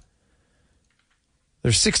 2007,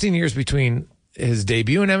 there's 16 years between his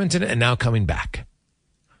debut in Edmonton and now coming back.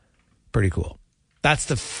 Pretty cool. That's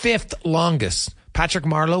the 5th longest. Patrick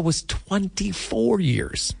Marleau was 24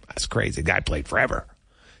 years. That's crazy. The guy played forever.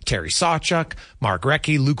 Terry Sawchuk, Mark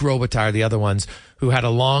Recchi, Luc Robitaille, the other ones who had a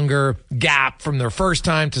longer gap from their first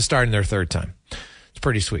time to starting their third time. It's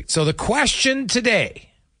pretty sweet. So the question today,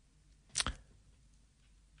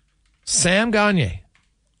 Sam Gagner,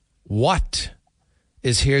 what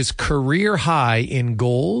is his career high in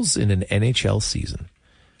goals in an NHL season?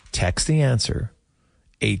 Text the answer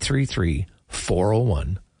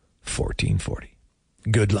 833-401-1440.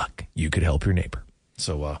 Good luck. You could help your neighbor.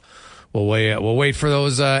 So we'll wait for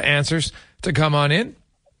those answers to come on in.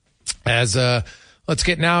 As let's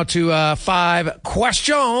get now to 5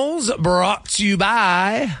 questions brought to you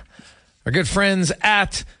by our good friends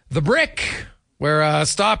at The Brick. Where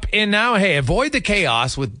stop in now. Hey, avoid the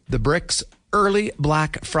chaos with The Brick's early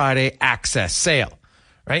Black Friday access sale.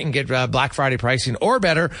 Right? And get Black Friday pricing or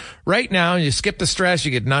better. Right now, you skip the stress. You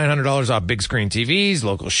get $900 off big screen TVs,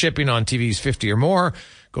 local shipping on TVs 50 or more.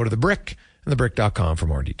 Go to The Brick and thebrick.com for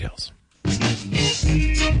more details.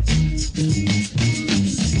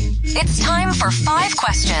 It's time for 5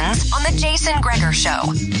 questions on the Jason Gregor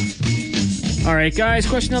Show. All right, guys,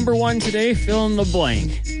 question number 1 today, fill in the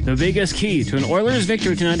blank. The biggest key to an Oilers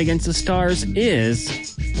victory tonight against the Stars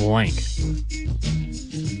is blank.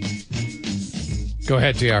 Go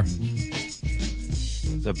ahead, TR.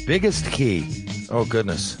 The biggest key. Oh,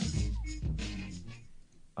 goodness.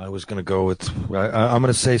 I was going to go with, I'm going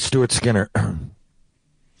to say Stuart Skinner.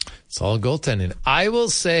 It's all goaltending. I will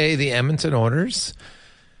say the Edmonton Oilers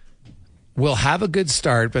will have a good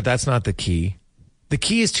start, but that's not the key. The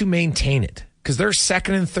key is to maintain it because their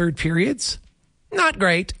second and third periods, not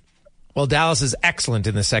great. Well, Dallas is excellent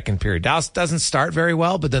in the second period. Dallas doesn't start very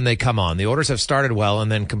well, but then they come on. The Oilers have started well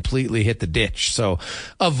and then completely hit the ditch. So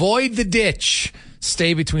avoid the ditch.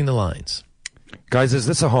 Stay between the lines. Guys, is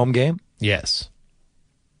this a home game? Yes.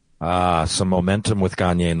 Some momentum with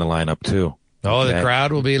Gagner in the lineup, too. Oh, the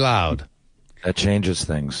crowd will be loud. That changes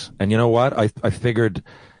things. And you know what? I figured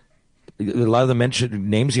a lot of the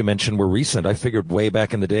names you mentioned were recent. I figured way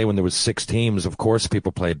back in the day when there was 6 teams, of course,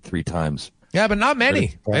 people played 3 times. Yeah, but not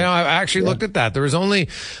many. I actually looked at that. There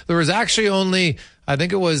was actually only, I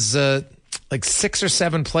think it was like 6 or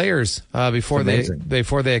 7 players before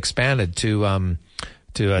they expanded to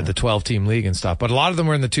the 12-team league and stuff. But a lot of them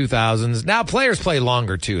were in the 2000s. Now players play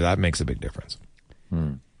longer too. That makes a big difference.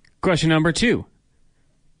 Question number 2.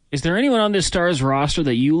 Is there anyone on this Stars roster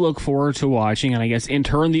that you look forward to watching, and I guess in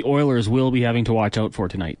turn the Oilers will be having to watch out for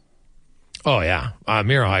tonight? Oh, yeah.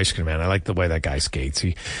 Miro Heiskanen, man. I like the way that guy skates.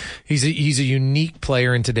 He's a unique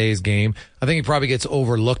player in today's game. I think he probably gets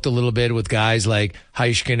overlooked a little bit with guys like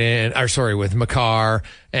with Makar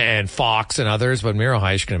and Fox and others. But Miro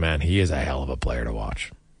Heiskanen, man, he is a hell of a player to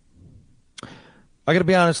watch. I got to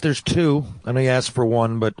be honest, there's 2. I know you asked for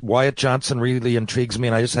 1, but Wyatt Johnson really intrigues me,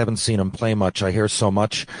 and I just haven't seen him play much. I hear so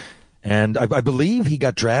much. And I believe he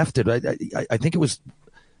got drafted. I think it was...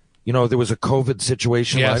 You know, there was a COVID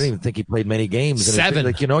situation. Yes. Where I didn't even think he played many games. And 7.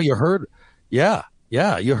 Like, you heard. Yeah,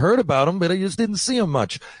 you heard about him, but you just didn't see him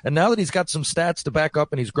much. And now that he's got some stats to back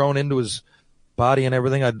up and he's grown into his body and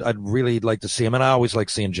everything, I'd really like to see him. And I always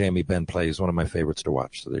like seeing Jamie Benn play. He's one of my favorites to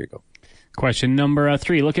watch. So there you go. Question number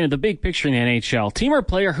 3. Looking at the big picture in the NHL, team or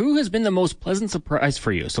player, who has been the most pleasant surprise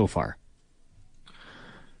for you so far?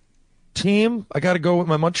 Team, I got to go with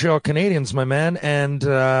my Montreal Canadiens, my man. And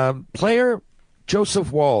player,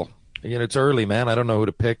 Joseph Wall. Again, it's early, man. I don't know who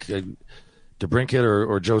to pick, DeBrincat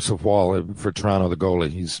or Joseph Wall for Toronto, the goalie.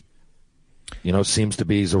 He's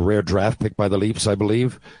a rare draft pick by the Leafs, I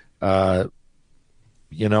believe. I'm not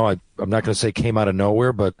going to say came out of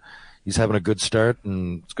nowhere, but he's having a good start,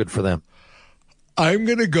 and it's good for them. I'm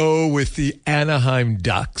going to go with the Anaheim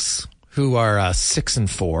Ducks, who are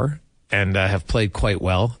 6-4 and have played quite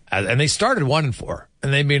well. And they started 1-4,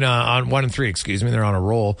 and they've been on 1-3. They're on a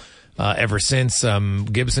roll. Ever since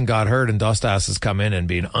Gibson got hurt and Dostal has come in and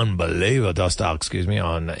been unbelievable.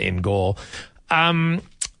 In goal. Player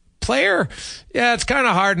player, yeah, it's kind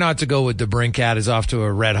of hard not to go with DeBrincat. Is off to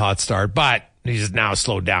a red hot start, but he's now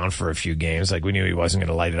slowed down for a few games. Like we knew he wasn't going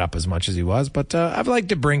to light it up as much as he was, but I've liked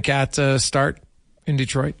DeBrincat start in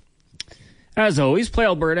Detroit. As always, Play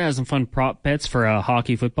Alberta has some fun prop bets for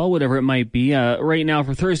hockey, football, whatever it might be. Right now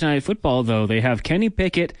for Thursday Night Football, though, they have Kenny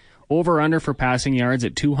Pickett over-under for passing yards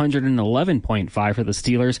at 211.5 for the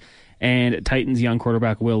Steelers, and Titans young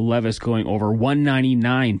quarterback Will Levis going over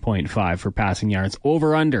 199.5 for passing yards.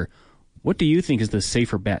 Over-under. What do you think is the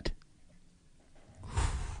safer bet?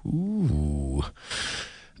 Ooh.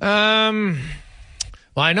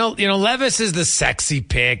 Well, I know, Levis is the sexy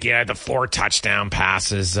pick. Yeah, the 4 touchdown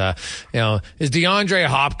passes. Is DeAndre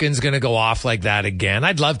Hopkins going to go off like that again?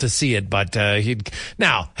 I'd love to see it, but he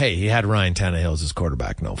had Ryan Tannehill as his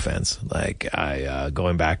quarterback. No offense.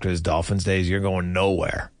 Going back to his Dolphins days, you're going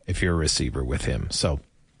nowhere if you're a receiver with him. So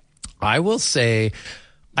I will say,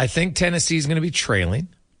 I think Tennessee's going to be trailing.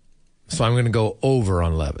 So I'm going to go over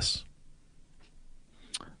on Levis.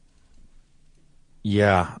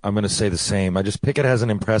 Yeah, I'm going to say the same. Pickett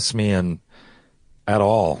hasn't impressed me at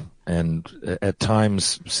all, and at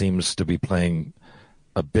times seems to be playing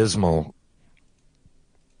abysmal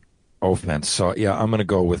offense. So, yeah, I'm going to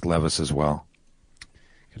go with Levis as well.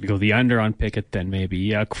 Going to go the under on Pickett then,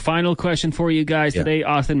 maybe. Final question for you guys today.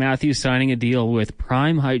 Austin Matthews signing a deal with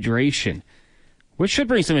Prime Hydration, which should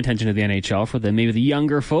bring some attention to the NHL for maybe the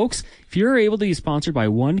younger folks. If you're able to be sponsored by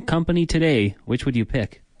one company today, which would you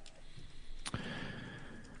pick?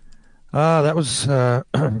 That was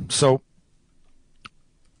so.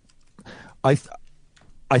 I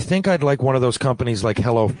think I'd like one of those companies like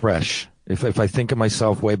HelloFresh. If I think of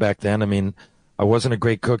myself way back then, I mean, I wasn't a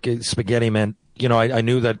great cook. Spaghetti meant, I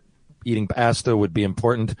knew that eating pasta would be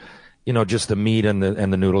important. Just the meat and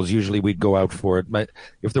the noodles. Usually we'd go out for it. But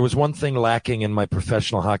if there was one thing lacking in my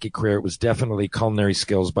professional hockey career, it was definitely culinary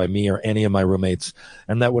skills by me or any of my roommates,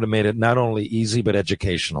 and that would have made it not only easy but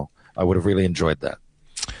educational. I would have really enjoyed that.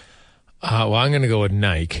 Well, I'm going to go with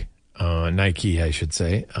Nike, I should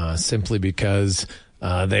say, simply because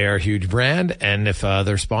they are a huge brand, and if they're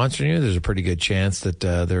sponsoring you, there's a pretty good chance that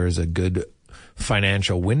there is a good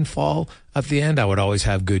financial windfall at the end. I would always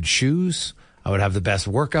have good shoes. I would have the best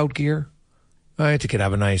workout gear. Right, you could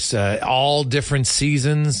have a nice all different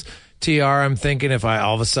seasons. TR, I'm thinking if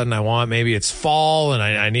all of a sudden I want, maybe it's fall and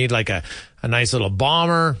I need like a nice little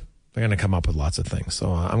bomber, they're going to come up with lots of things.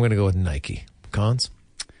 So I'm going to go with Nike. Cons?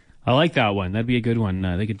 I like that one. That'd be a good one.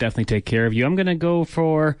 They could definitely take care of you. I'm going to go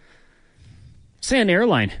for, say, an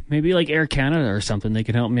airline. Maybe like Air Canada or something. They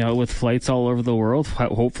can help me out with flights all over the world,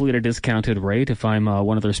 hopefully at a discounted rate if I'm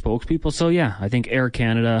one of their spokespeople. So, yeah, I think Air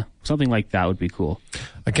Canada, something like that would be cool.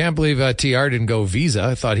 I can't believe TR didn't go Visa.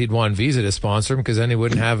 I thought he'd want Visa to sponsor him because then he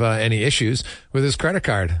wouldn't have any issues with his credit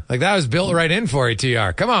card. Like, that was built right in for you,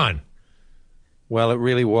 TR. Come on. Well, it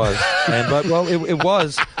really was. It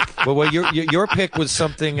was. Well, your pick was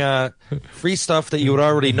something free stuff that you would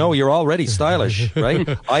already know. You're already stylish, right?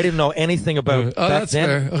 I didn't know anything about back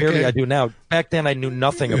then. Fair. Clearly, Okay. I do now. Back then, I knew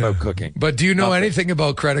nothing about cooking. But do you know anything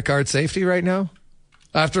about credit card safety right now?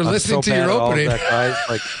 After listening to your opening. That,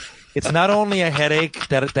 guys. It's not only a headache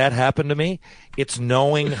that happened to me. It's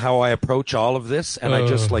knowing how I approach all of this, and I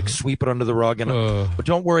just sweep it under the rug. But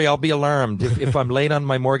don't worry, I'll be alarmed if I'm late on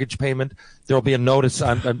my mortgage payment. There'll be a notice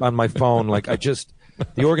on my phone.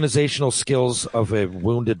 The organizational skills of a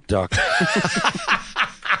wounded duck.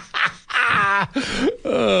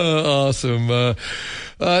 Awesome.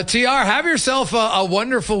 TR, have yourself a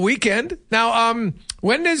wonderful weekend. Now,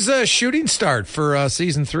 when does shooting start for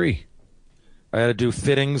season 3? I had to do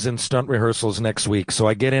fittings and stunt rehearsals next week. So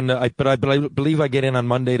I get in, but I believe I get in on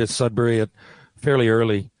Monday to Sudbury at fairly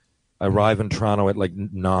early. I arrive in Toronto at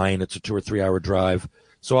 9. It's a 2 or 3 hour drive.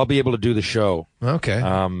 So I'll be able to do the show. Okay.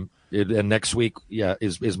 And next week,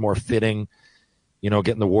 is more fitting,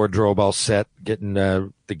 getting the wardrobe all set, getting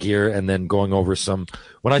the gear, and then going over some,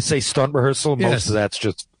 when I say stunt rehearsal, most of that's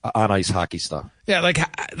just on ice hockey stuff. Yeah,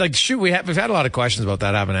 shoot, we've had a lot of questions about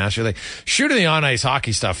that. I haven't asked you. Shooting the on ice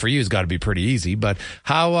hockey stuff for you has got to be pretty easy. But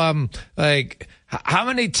how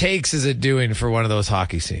many takes is it doing for one of those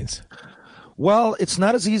hockey scenes? Well, it's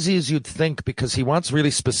not as easy as you'd think because he wants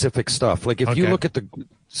really specific stuff. If you look at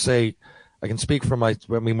I can speak from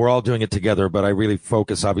we're all doing it together, but I really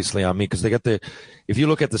focus obviously on me because if you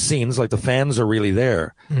look at the scenes, the fans are really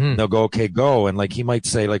there. Mm-hmm. They'll go, okay, go. And he might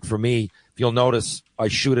say, for me, if you'll notice, I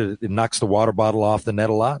shoot it knocks the water bottle off the net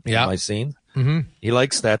a lot in my scene. Mm-hmm. He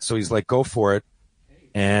likes that. So he's like, go for it.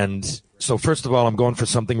 And so first of all, I'm going for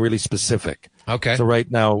something really specific. Okay. So right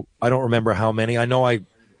now, I don't remember how many. I know I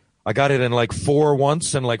got it in 4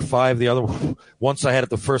 once and 5 the other. Once I had it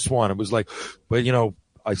the first one. It was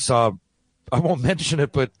I saw, I won't mention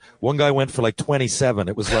it, but one guy went for like 27.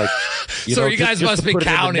 It was like, so you guys must be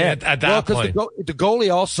counting at that point. The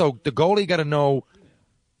goalie got to know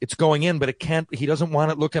it's going in, but it can't. He doesn't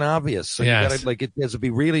want it looking obvious. So you got to, like, it has to be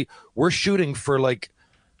really. We're shooting for like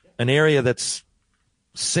an area that's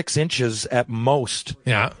 6 inches at most.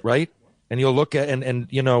 Yeah. Right. And you'll look at and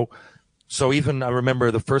you know. So even I remember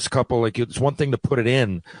the first couple. Like, it's one thing to put it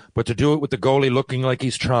in, but to do it with the goalie looking like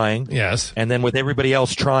he's trying. Yes. And then with everybody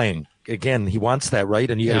else trying. Again, he wants that, right?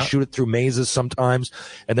 And you got to shoot it through mazes sometimes,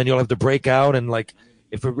 and then you'll have to break out and like.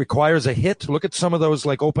 If it requires a hit, look at some of those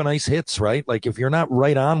like open ice hits, right? Like if you're not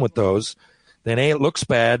right on with those, then A, it looks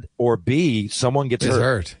bad, or B, someone gets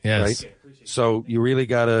hurt. Yes. Right? So you really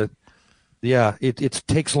got to, it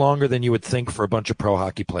takes longer than you would think for a bunch of pro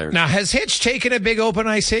hockey players. Now, has Hitch taken a big open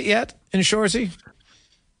ice hit yet in Shoresy?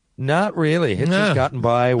 Not really. Hitch has gotten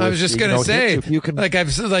by with, I was just going to say, Hitch, if you can,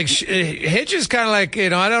 Hitch is kind of like,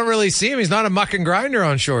 I don't really see him. He's not a muck and grinder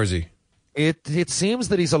on Shoresy. It seems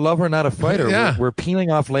that he's a lover, not a fighter. Yeah. We're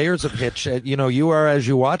peeling off layers of Hitch. You are as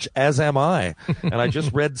you watch, as am I. And I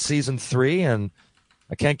just read season 3, and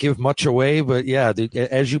I can't give much away. But yeah,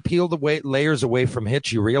 as you peel the layers away from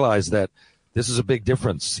Hitch, you realize that this is a big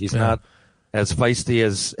difference. He's not as feisty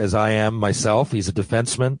as I am myself. He's a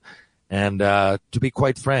defenseman, and to be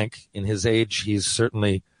quite frank, in his age, he's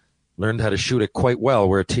certainly learned how to shoot it quite well.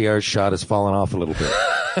 Where TR's shot has fallen off a little bit.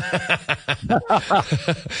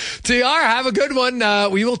 TR, have a good one.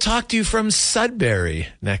 We will talk to you from Sudbury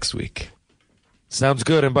next week. Sounds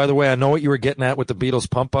good. And by the way, I know what you were getting at with the Beatles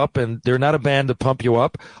Pump Up, and they're not a band to pump you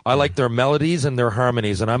up. I like their melodies and their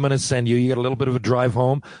harmonies, and I'm going to send you got a little bit of a drive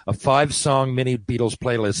home, a 5-song mini Beatles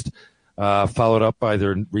playlist, followed up by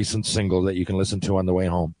their recent single that you can listen to on the way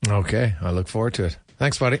home. Okay. I look forward to it.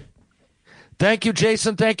 Thanks, buddy. Thank you,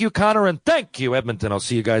 Jason. Thank you, Connor. And thank you, Edmonton. I'll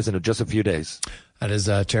see you guys in just a few days. That is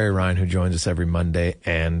Terry Ryan, who joins us every Monday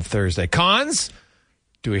and Thursday. Cons,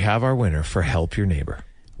 do we have our winner for Help Your Neighbor?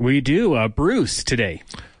 We do. Bruce today.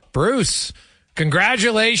 Bruce,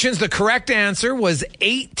 congratulations. The correct answer was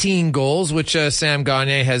 18 goals, which Sam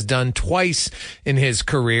Gagner has done twice in his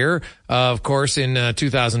career. Of course, in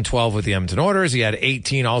 2012 with the Edmonton Oilers, he had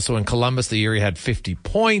 18. Also in Columbus, the year he had 50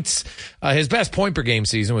 points. His best point per game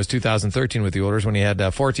season was 2013 with the Oilers when he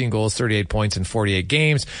had 14 goals, 38 points in 48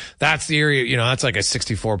 games. That's the year, that's like a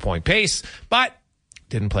 64-point pace, but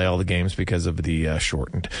didn't play all the games because of the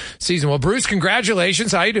shortened season. Well, Bruce,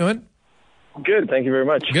 congratulations. How you doing? Good. Thank you very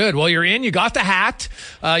much. Good. Well, you're in. You got the hat.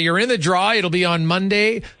 You're in the draw. It'll be on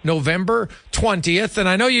Monday, November 20th. And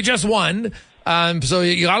I know you just won. So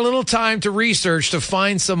you got a little time to research to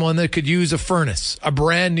find someone that could use a furnace, a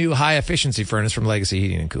brand new high efficiency furnace from Legacy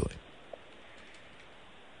Heating and Cooling.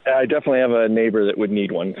 I definitely have a neighbor that would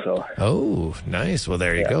need one. So. Oh, nice. Well,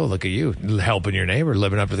 there you go. Look at you helping your neighbor,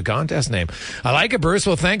 living up to the contest name. I like it, Bruce.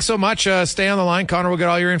 Well, thanks so much. Stay on the line. Connor will get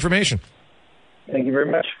all your information. Thank you very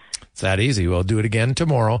much. It's that easy. We'll do it again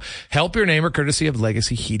tomorrow. Help your neighbor, courtesy of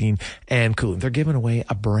Legacy Heating and Cooling. They're giving away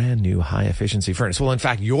a brand new high efficiency furnace. Well, in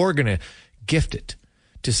fact, you're going to gift it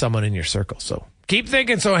to someone in your circle. So keep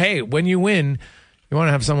thinking. So, hey, when you win, you want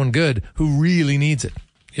to have someone good who really needs it.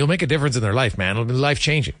 You'll make a difference in their life, man. It'll be life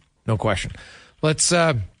changing. No question. Let's,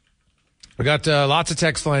 we got lots of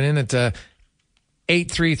text flying in at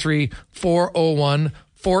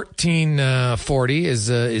 833-401-1440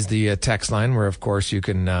 is the text line where, of course, you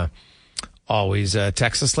can always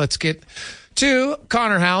text us. Let's get to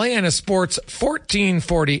Connor Halley and a Sports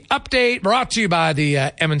 1440 update brought to you by the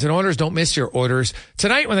Edmonton Oilers. Don't miss your orders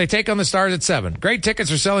tonight when they take on the Stars at 7. Great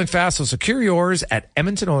tickets are selling fast, so secure yours at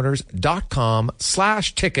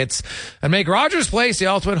edmontonoilers.com/tickets and make Rogers Place the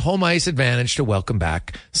ultimate home ice advantage to welcome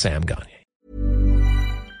back Sam Gagner.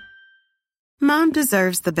 Mom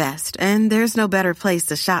deserves the best, and there's no better place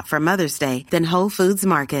to shop for Mother's Day than Whole Foods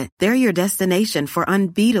Market. They're your destination for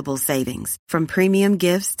unbeatable savings, from premium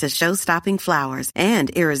gifts to show-stopping flowers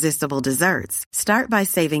and irresistible desserts. Start by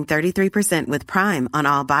saving 33% with Prime on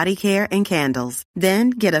all body care and candles.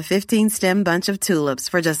 Then get a 15-stem bunch of tulips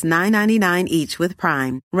for just $9.99 each with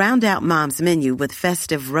Prime. Round out Mom's menu with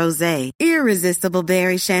festive rosé, irresistible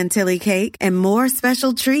berry chantilly cake, and more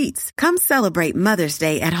special treats. Come celebrate Mother's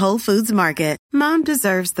Day at Whole Foods Market. Mom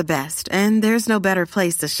deserves the best, and there's no better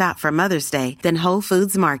place to shop for Mother's Day than Whole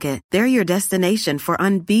Foods Market. They're your destination for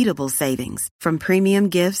unbeatable savings, from premium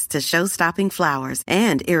gifts to show-stopping flowers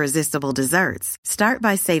and irresistible desserts. Start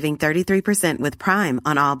by saving 33% with Prime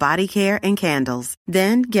on all body care and candles.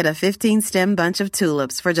 Then get a 15-stem bunch of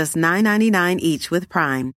tulips for just $9.99 each with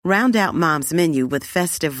Prime. Round out Mom's menu with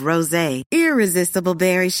festive rosé, irresistible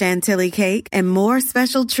berry chantilly cake, and more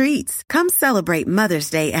special treats. Come celebrate Mother's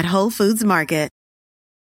Day at Whole Foods Market.